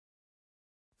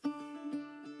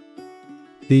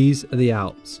These are the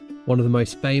Alps, one of the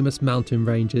most famous mountain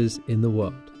ranges in the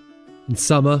world. In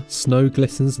summer, snow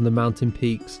glistens on the mountain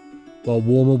peaks, while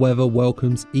warmer weather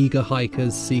welcomes eager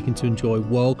hikers seeking to enjoy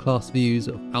world-class views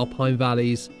of alpine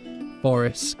valleys,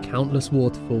 forests, countless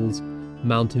waterfalls,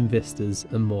 mountain vistas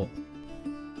and more.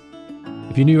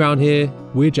 If you're new around here,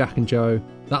 we're Jack and Joe,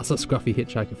 that's our scruffy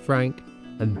hitchhiker Frank,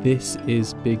 and this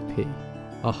is Big P,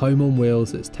 our home on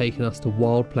wheels that's taken us to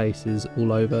wild places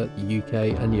all over the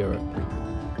UK and Europe.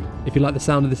 If you like the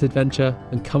sound of this adventure,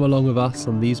 then come along with us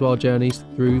on these wild journeys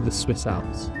through the Swiss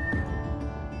Alps.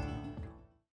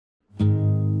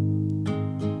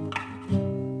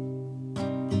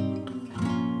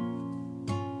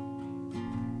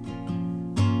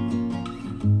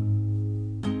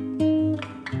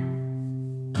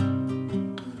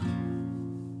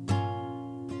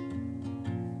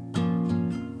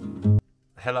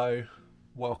 Hello,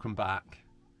 welcome back.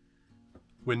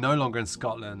 We're no longer in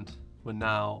Scotland, we're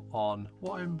now on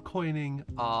what I'm coining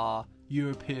our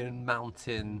European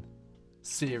mountain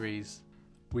series.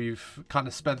 We've kind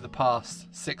of spent the past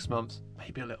 6 months,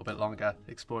 maybe a little bit longer,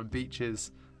 exploring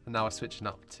beaches, and now we're switching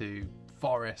up to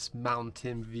forests,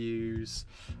 mountain views,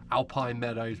 alpine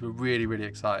meadows. We're really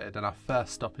excited, and our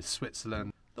first stop is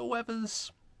Switzerland. The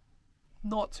weather's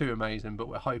not too amazing, but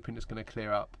we're hoping it's going to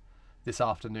clear up this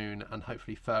afternoon and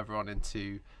hopefully further on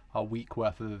into our week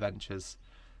worth of adventures.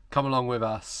 Come along with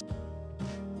us.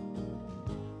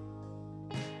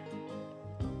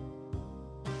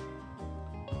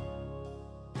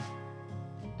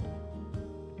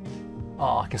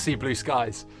 Oh, I can see blue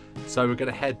skies. So we're going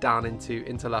to head down into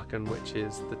Interlaken, which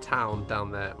is the town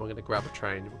down there. We're going to grab a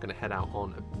train. We're going to head out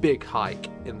on a big hike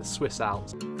in the Swiss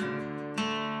Alps.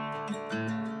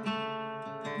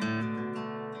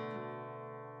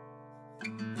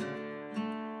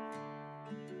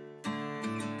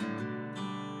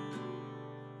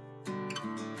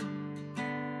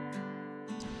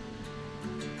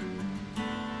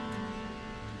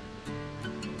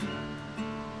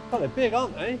 Oh, they're big,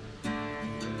 aren't they?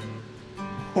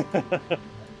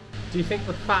 Do you think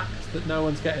the fact that no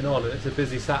one's getting on and it's a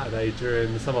busy Saturday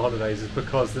during the summer holidays is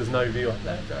because there's no view up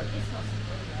there, Joe?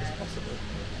 It's possible.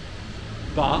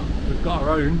 But we've got our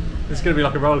own. This is going to be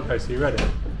like a roller coaster. You ready?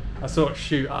 I saw it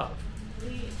shoot up. We're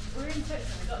in Switzerland.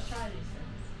 We've got to try these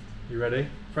things. You ready?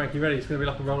 Frank, you ready? It's going to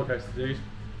be like a roller coaster, dude.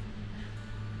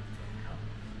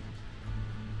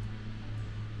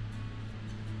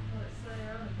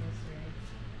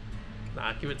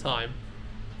 Nah, give it time.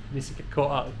 It needs to get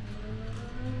caught up.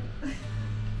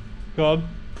 Go on.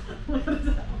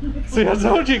 See, I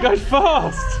told you it goes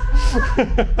fast!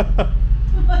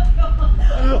 Oh my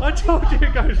god! I told you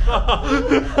it goes fast!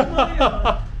 Oh my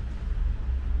god!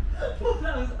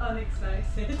 That was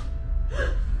unexpected.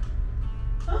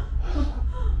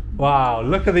 Wow,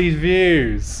 look at these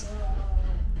views!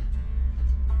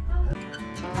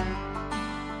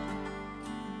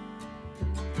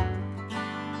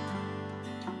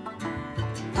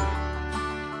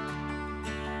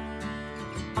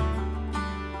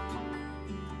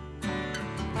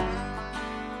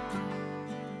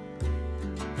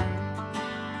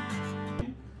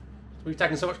 We've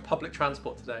taken so much public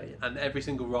transport today and every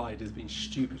single ride has been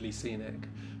stupidly scenic.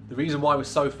 The reason why we're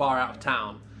so far out of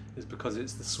town is because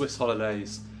it's the Swiss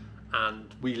holidays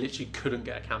and we literally couldn't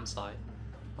get a campsite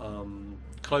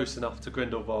close enough to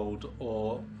Grindelwald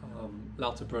or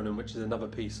Lauterbrunnen, which is another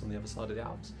piece on the other side of the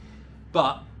Alps.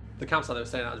 But the campsite that we're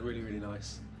staying at is really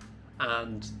nice,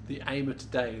 and the aim of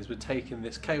today is we're taking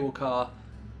this cable car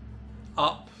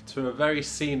up to a very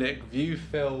scenic,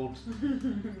 view-filled,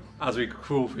 as we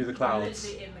crawl through the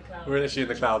clouds. We're literally in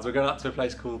the clouds. We're going up to a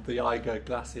place called the Eiger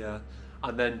Glacier,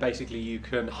 and then basically you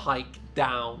can hike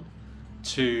down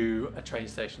to a train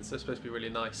station. So it's supposed to be really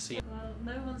nice scene. Well,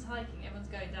 no one's hiking. Everyone's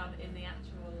going down in the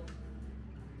actual.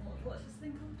 What's this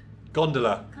thing called?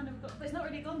 Gondola. Kind of, but it's not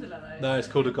really a gondola though. No, it's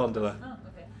called a gondola. Oh,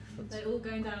 okay. They're all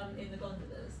going down in the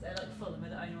gondolas. They're like full, and we're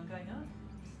the only one going up.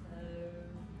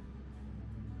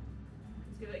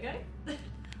 Give it a go.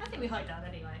 I think we hike down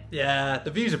anyway. Yeah, the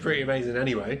views are pretty amazing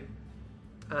anyway,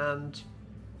 and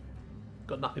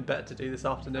got nothing better to do this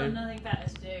afternoon. Got nothing better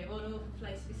to do. What an awful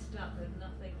place to be stuck with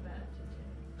nothing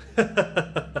better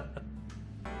to do.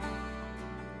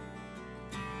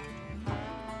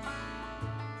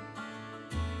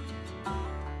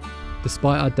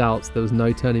 Despite our doubts, there was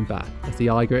no turning back as the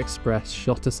Eiger Express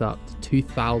shot us up to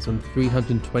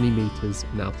 2,320 metres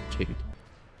in altitude.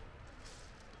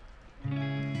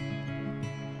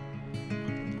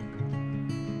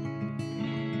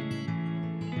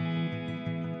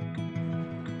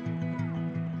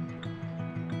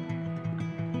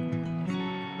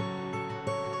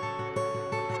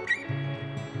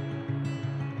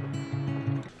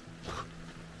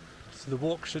 So the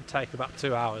walk should take about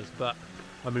 2 hours, but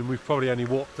I mean we've probably only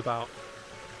walked about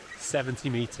 70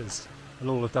 metres and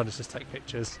all I've done is just take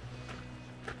pictures.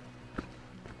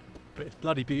 But it's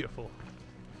bloody beautiful.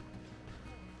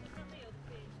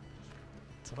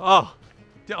 Oh,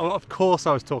 yeah, of course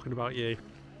I was talking about you,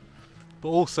 but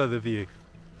also the view.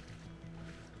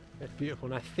 It's beautiful,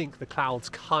 and I think the clouds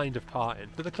kind of parting,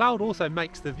 but the cloud also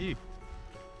makes the view.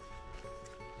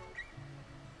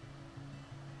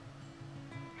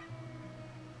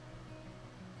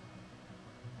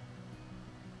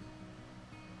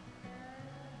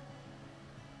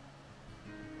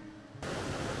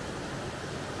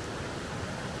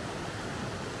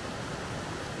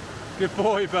 Good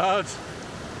boy, bird.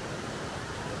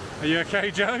 Are you okay,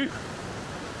 Joe?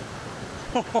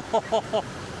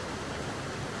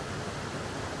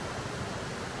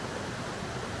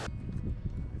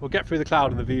 We'll get through the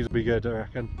cloud and the views will be good, I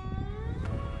reckon.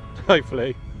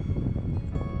 Hopefully.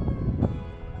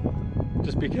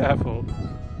 Just be careful.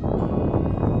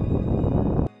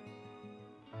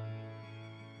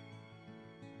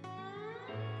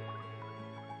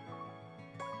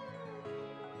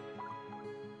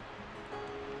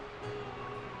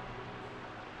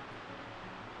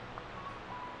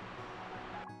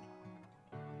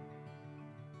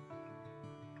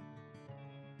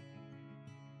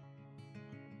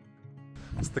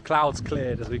 So the clouds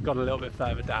cleared as we've got a little bit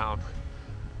further down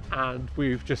and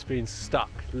we've just been stuck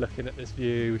looking at this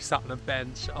view. We sat on a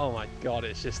bench. Oh my god,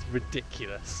 it's just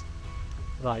ridiculous.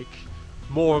 Like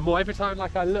more and more every time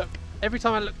I look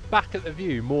back at the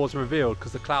view, more's revealed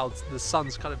because the clouds, the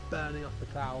sun's kind of burning off the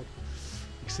cloud.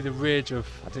 You can see the ridge of,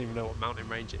 I don't even know what mountain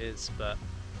range it is, but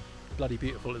bloody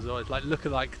beautiful as always. Like look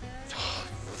at like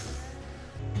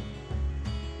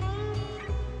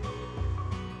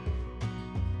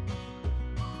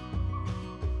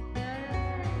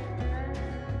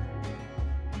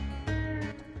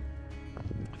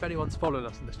if anyone's following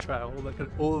us on this trail,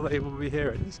 all they will be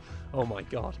hearing is, oh my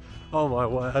god, oh my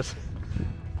word.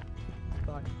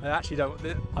 Like,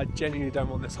 I genuinely don't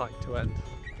want this hike to end.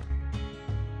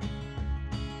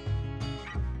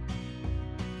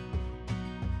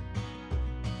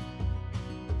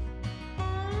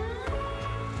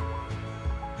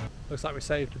 Looks like we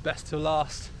saved the best till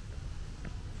last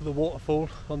for the waterfall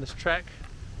on this trek.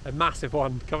 A massive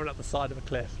one coming up the side of a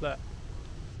cliff, look.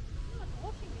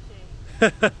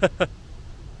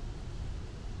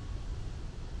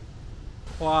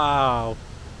 Wow.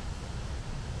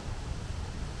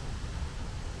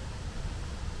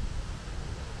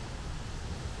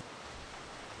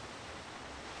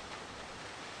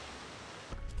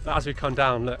 But as we come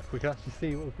down, look, we can actually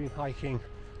see what we've been hiking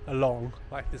along,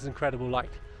 like this incredible like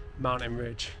mountain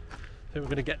ridge. I think we're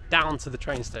going to get down to the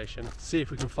train station, see if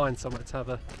we can find somewhere to have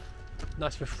a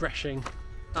nice refreshing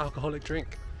alcoholic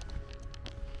drink.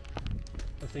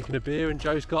 I'm thinking of beer and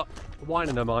Joe's got wine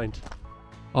in her mind.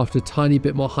 After a tiny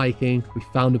bit more hiking, we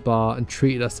found a bar and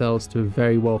treated ourselves to a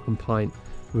very welcome pint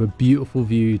with a beautiful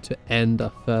view to end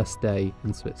our first day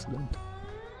in Switzerland.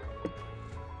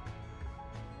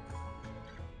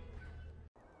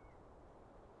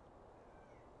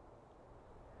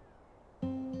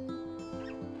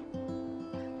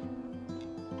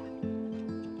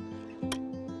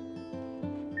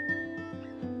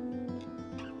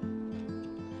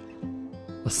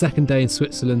 Our second day in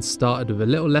Switzerland started with a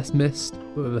little less mist,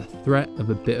 but with a threat of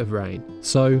a bit of rain.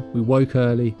 So we woke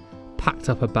early, packed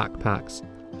up our backpacks,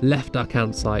 left our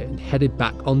campsite and headed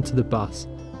back onto the bus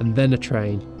and then a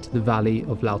train to the valley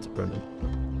of Lauterbrunnen.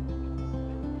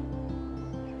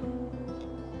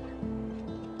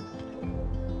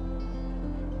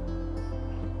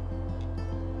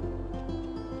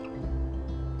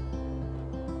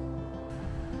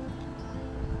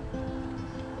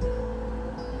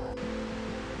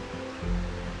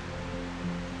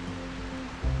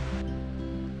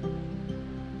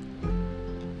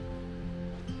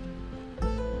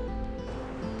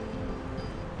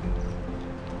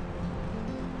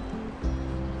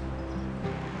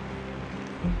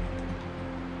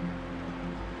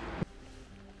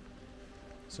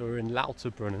 So we're in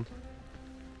Lauterbrunnen,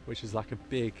 which is like a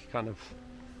big kind of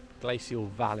glacial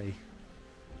valley,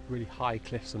 really high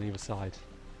cliffs on either side.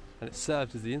 And it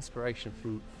served as the inspiration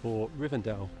for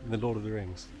Rivendell in The Lord of the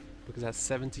Rings, because it has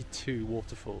 72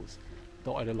 waterfalls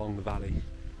dotted along the valley.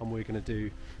 And we're going to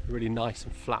do a really nice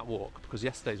and flat walk, because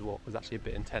yesterday's walk was actually a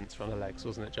bit intense for our legs,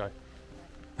 wasn't it, Joe?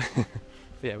 But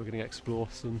yeah, we're going to explore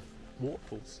some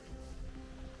waterfalls.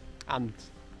 And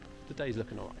the day's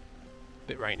looking alright. A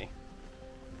bit rainy,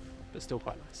 but still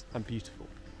quite nice and beautiful.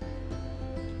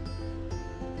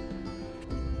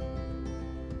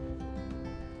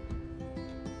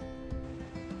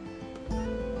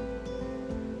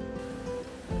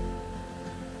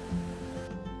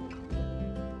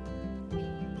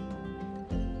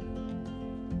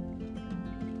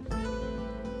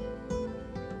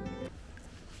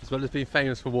 well as being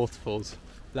famous for waterfalls,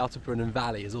 Lauterbrunnen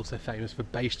Valley is also famous for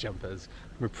base jumpers.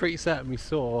 We're pretty certain we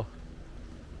saw,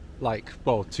 like,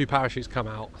 well, 2 parachutes come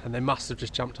out and they must have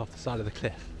just jumped off the side of the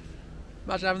cliff.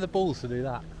 Imagine having the balls to do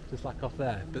that, just like off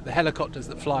there. But the helicopters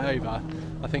that fly over,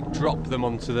 I think, drop them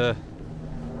onto the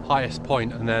highest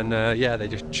point and then, yeah, they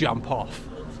just jump off,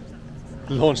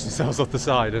 launch themselves off the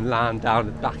side and land down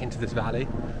and back into this valley.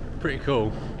 Pretty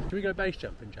cool. Should we go base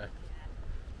jumping, Joe?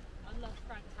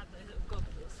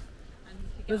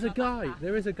 There's a guy,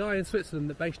 there is a guy in Switzerland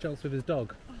that base jumps with his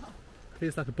dog.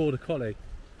 He's like a border collie.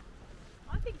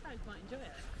 I think Frank might enjoy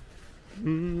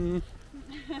it.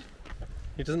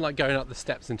 He doesn't like going up the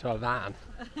steps into a van.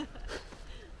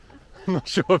 I'm not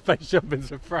sure if base jumping's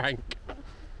for Frank.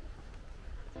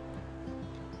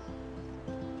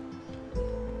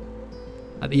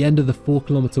 At the end of the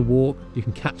 4-kilometre walk, you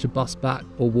can catch a bus back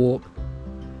or walk.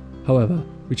 However,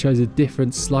 we chose a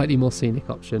different, slightly more scenic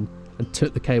option and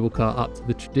took the cable car up to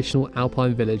the traditional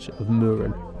alpine village of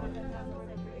Murren.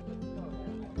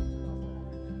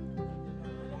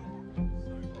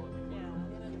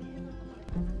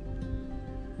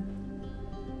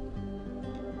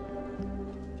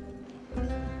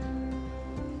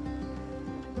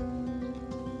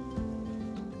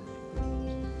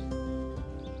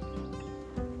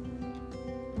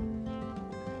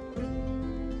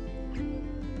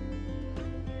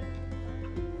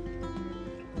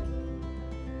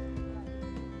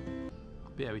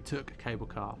 Yeah, we took a cable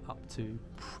car up to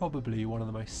probably one of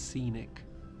the most scenic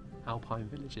alpine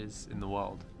villages in the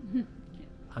world.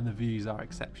 And the views are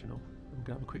exceptional. I'm going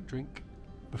to have a quick drink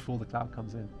before the cloud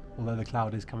comes in, although the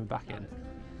cloud is coming back in.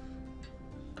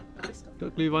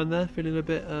 Got Glühwein there, feeling a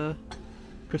bit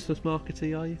Christmas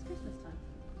markety, are you? It's Christmas time.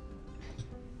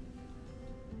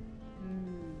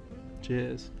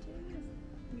 Cheers.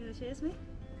 You gonna cheers me?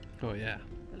 Oh yeah.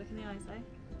 Go look in the eyes, eh?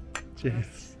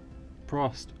 Cheers.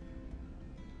 Prost.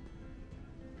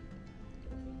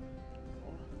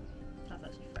 That's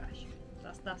actually fresh.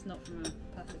 That's not from a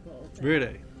perfect bottle.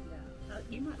 Really? Yeah.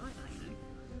 You might like that, you know.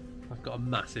 I've got a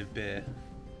massive beer.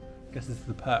 I guess this is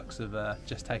the perks of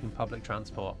just taking public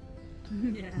transport.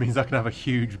 Yeah. It means I can have a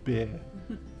huge beer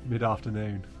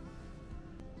mid-afternoon.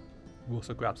 We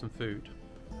also grabbed some food,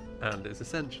 and it's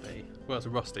essentially, well, it's a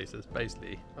rosti, so it's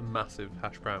basically a massive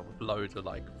hash brown with loads of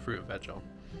like fruit and veg on.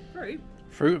 Fruit?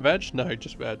 Fruit and veg? No,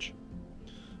 just veg.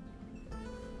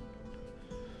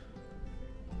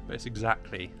 But it's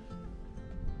exactly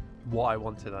what I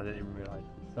wanted. I didn't even realise.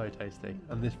 It's so tasty,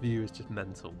 and this view is just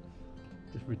mental.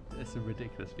 It's a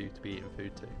ridiculous view to be eating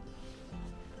food to.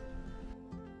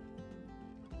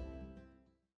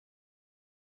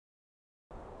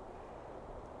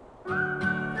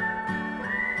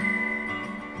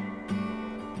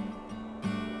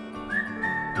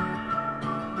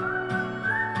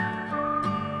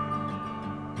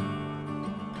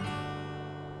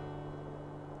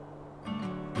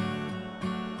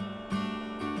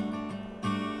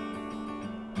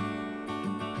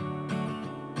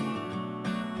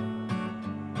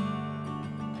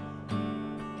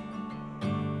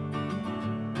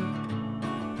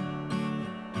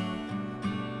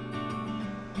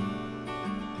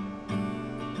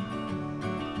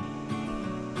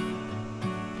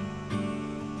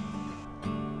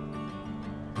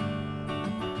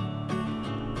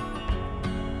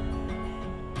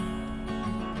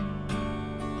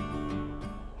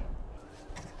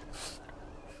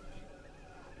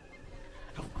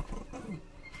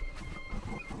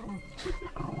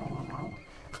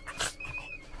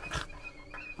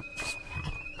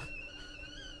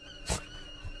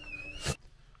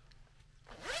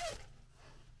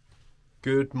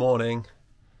 Good morning.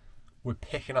 We're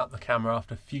picking up the camera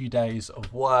after a few days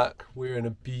of work. We're in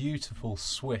a beautiful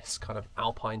Swiss kind of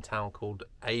alpine town called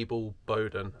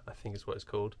Abelboden, I think is what it's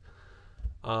called.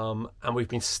 And we've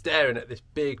been staring at this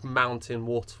big mountain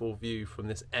waterfall view from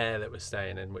this air that we're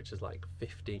staying in, which is like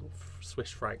 15 Swiss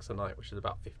francs a night, which is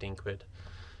about 15 quid.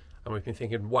 And we've been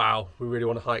thinking, wow, we really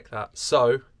want to hike that.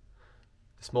 So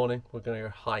this morning we're going to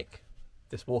go hike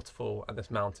this waterfall and this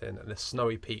mountain and this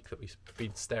snowy peak that we've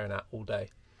been staring at all day.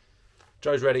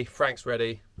 Joe's ready, Frank's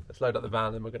ready. Let's load up the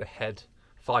van and we're going to head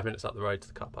 5 minutes up the road to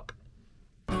the car park.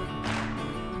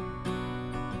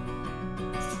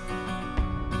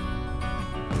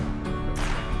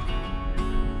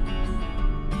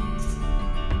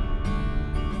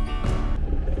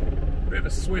 Bit of a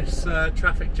Swiss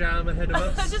traffic jam ahead of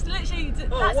us. I just literally.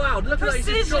 Oh wow! Look at that! You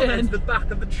just got into the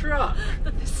back of the truck.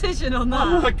 The precision on that.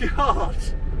 Oh my god!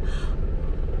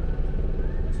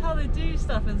 That's how they do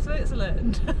stuff in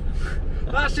Switzerland.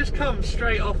 That's just come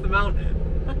straight off the mountain.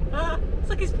 It's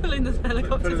like he's pulling the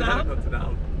helicopters out. Helicopter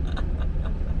down.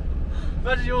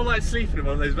 Imagine you're all like sleeping in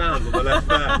one of those vans on the left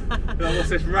there. Like, what's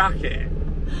this racket?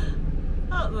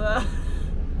 Up there.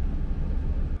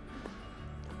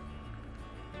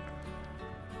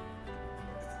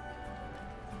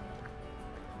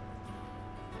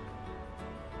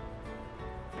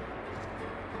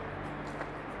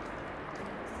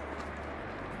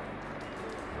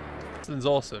 This one's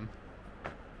awesome.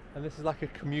 And this is like a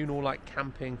communal like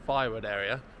camping firewood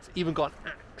area. It's even got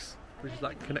an axe, which is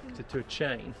like connected to a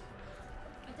chain.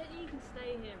 I don't think you can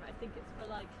stay here, but I think it's for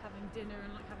like having dinner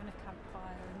and like having a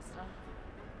campfire and stuff.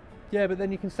 Yeah, but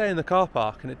then you can stay in the car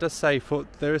park, and it does say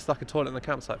there is like a toilet in the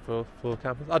campsite for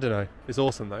campers. I don't know. It's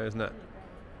awesome though, isn't it?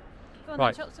 Go on,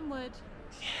 Right. then, chop some wood.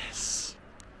 Yes.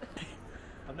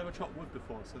 I've never chopped wood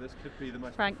before, so this could be the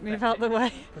most Frank, move out the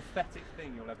way. pathetic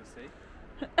thing you'll ever see.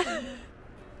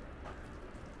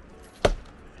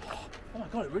 Oh my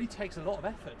god, it really takes a lot of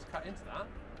effort to cut into that.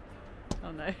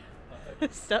 Oh no. Uh-oh.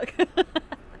 Stuck.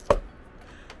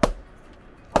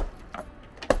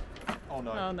 Oh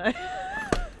no. Oh no.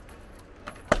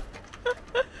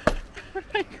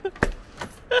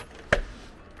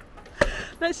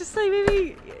 Let's just say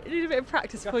maybe you need a bit of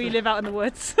practice before you live out in the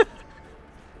woods.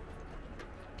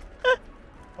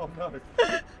 Oh no.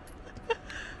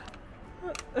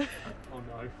 Oh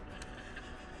no.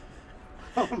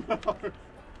 Oh no.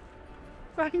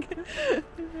 Frank.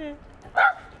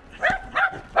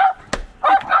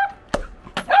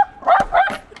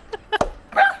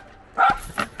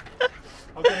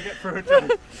 I'm gonna get through it, Joe.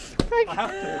 Frank. I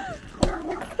have to.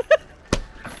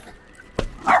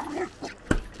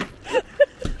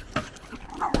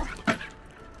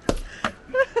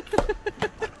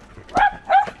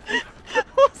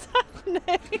 What's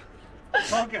happening?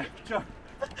 Okay, Joe.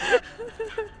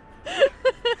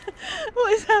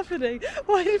 What is happening?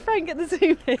 Why did Frank get the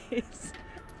zoomies? It's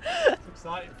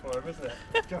exciting for him, isn't it?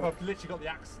 Joe, I've literally got the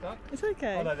axe stuck. It's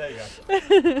okay. Oh no, there you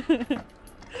go.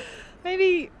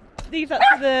 Maybe leave that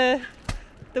to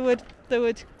the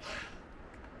wood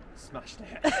Smashed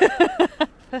it.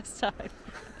 first time.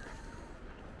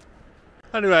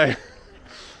 Anyway,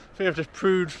 I think I've just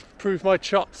proved my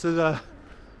chops as a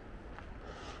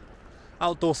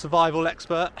outdoor survival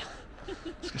expert.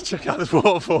 Let's go check out this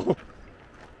waterfall.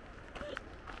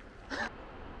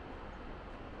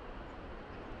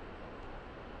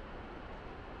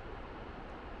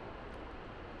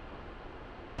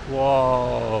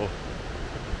 Whoa.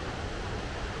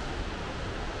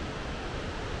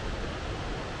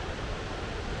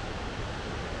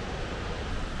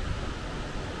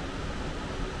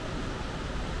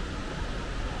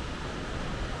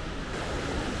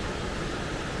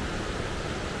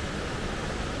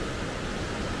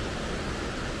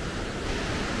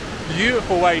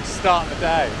 Beautiful way to start the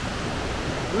day.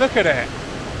 Look at it.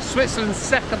 Switzerland's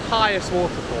second highest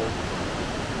waterfall.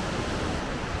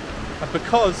 And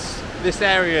because this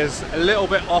area is a little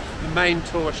bit off the main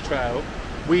tourist trail,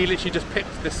 we literally just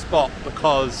picked this spot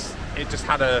because it just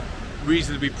had a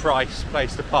reasonably priced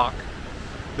place to park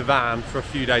the van for a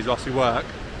few days whilst we work.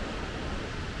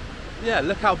 Yeah,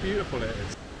 look how beautiful it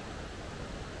is.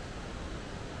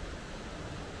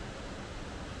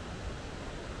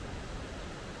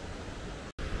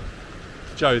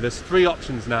 Joe, there's 3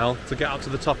 options now to get up to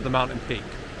the top of the mountain peak.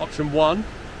 Option 1,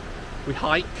 we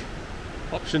hike.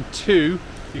 Option 2,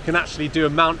 you can actually do a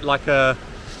mountain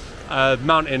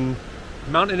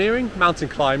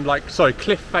climb,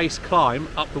 cliff face climb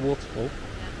up the waterfall.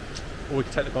 Or we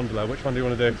can take the gondola. Which one do you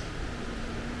want to do?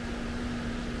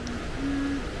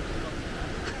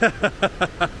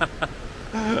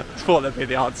 Thought that'd be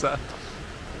the answer.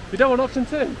 You don't want option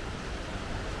 2?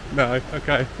 No,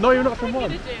 okay. Not even option 1.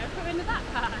 What are you going to do? Put it in the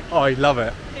backpack. Oh, I love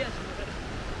it. Yeah.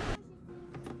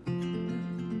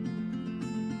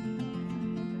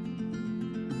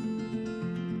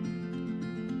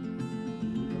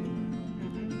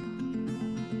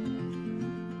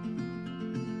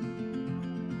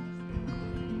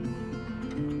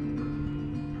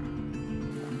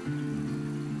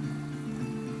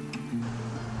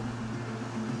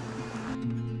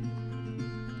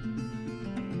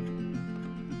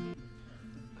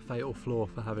 Fatal flaw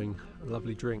for having a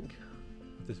lovely drink.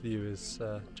 This view is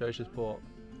Joe's just bought.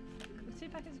 2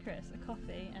 packets of crisps, a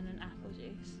coffee and an apple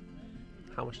juice.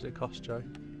 How much did it cost, Joe?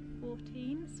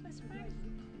 14 Swiss francs.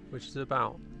 Which is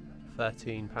about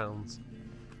 £13.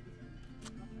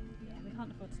 Yeah, we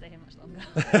can't afford to stay here much longer.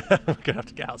 We're gonna have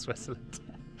to get out of Switzerland,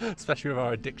 especially with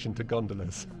our addiction to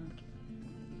gondolas.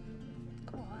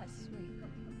 Oh, that's sweet.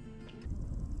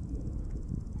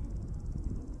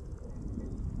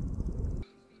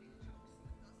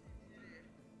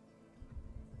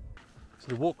 So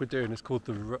the walk we're doing is called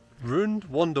the Rund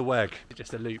Wanderweg. It's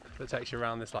just a loop that takes you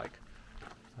around this I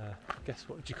guess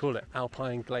what would you call it?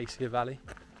 Alpine glacier valley.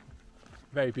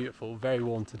 Very beautiful, very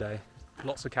warm today.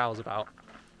 Lots of cows about.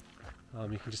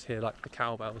 You can just hear like the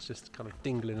cowbells just kind of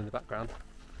dingling in the background.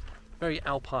 Very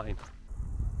alpine.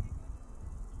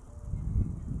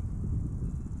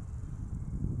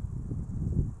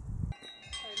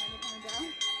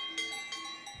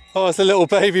 Oh, it's a little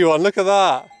baby one, look at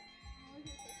that!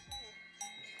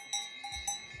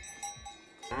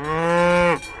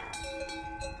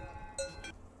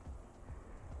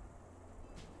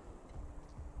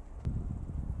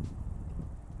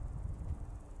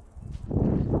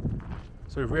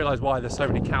 So we've realised why there's so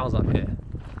many cows up here.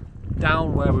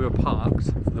 Down where we were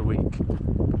parked for the week,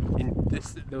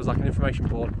 there was like an information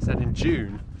board that said in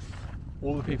June,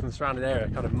 all the people in the surrounding area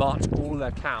kind of march all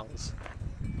their cows,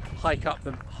 hike up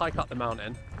the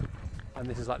mountain, and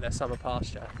this is like their summer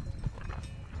pasture.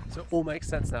 So it all makes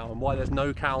sense now, and why there's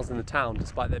no cows in the town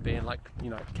despite there being like, you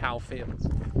know, cow fields.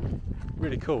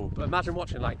 Really cool. But imagine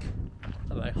watching like,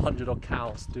 I don't know, 100 odd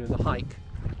cows doing the hike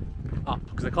up,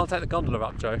 because they can't take the gondola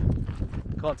up, Joe.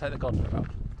 They can't take the gondola up.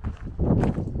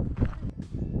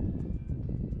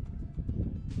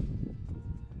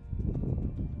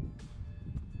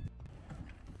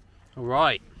 All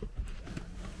right,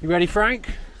 you ready,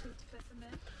 Frank?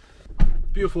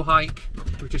 Beautiful hike.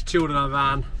 We've just chilled in our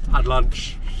van, had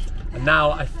lunch, and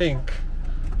now I think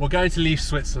we're going to leave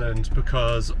Switzerland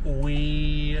because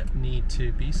we need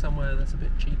to be somewhere that's a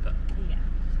bit cheaper. Yeah.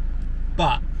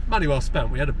 But money well spent.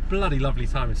 We had a bloody lovely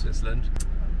time in Switzerland,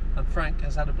 and Frank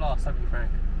has had a blast, haven't you,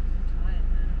 Frank?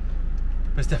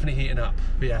 But it's definitely heating up.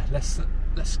 But yeah,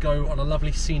 let's go on a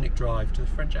lovely scenic drive to the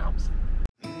French Alps.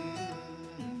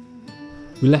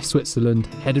 We left Switzerland,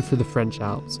 headed for the French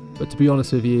Alps, but to be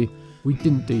honest with you, we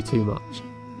didn't do too much.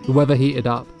 The weather heated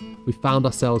up, we found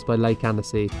ourselves by Lake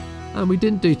Annecy, and we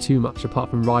didn't do too much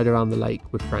apart from ride around the lake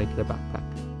with Frank in a backpack.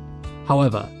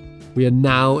 However, we are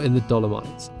now in the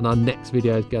Dolomites, and our next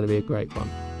video is going to be a great one,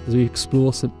 as we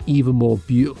explore some even more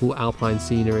beautiful alpine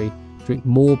scenery, drink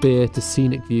more beer to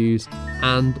scenic views,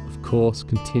 and of course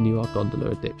continue our gondola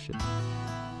addiction.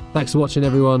 Thanks for watching,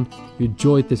 everyone. If you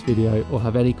enjoyed this video or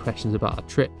have any questions about our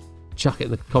trip, chuck it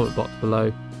in the comment box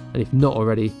below, and if not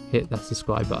already, hit that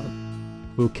subscribe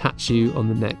button. We'll catch you on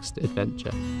the next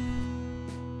adventure.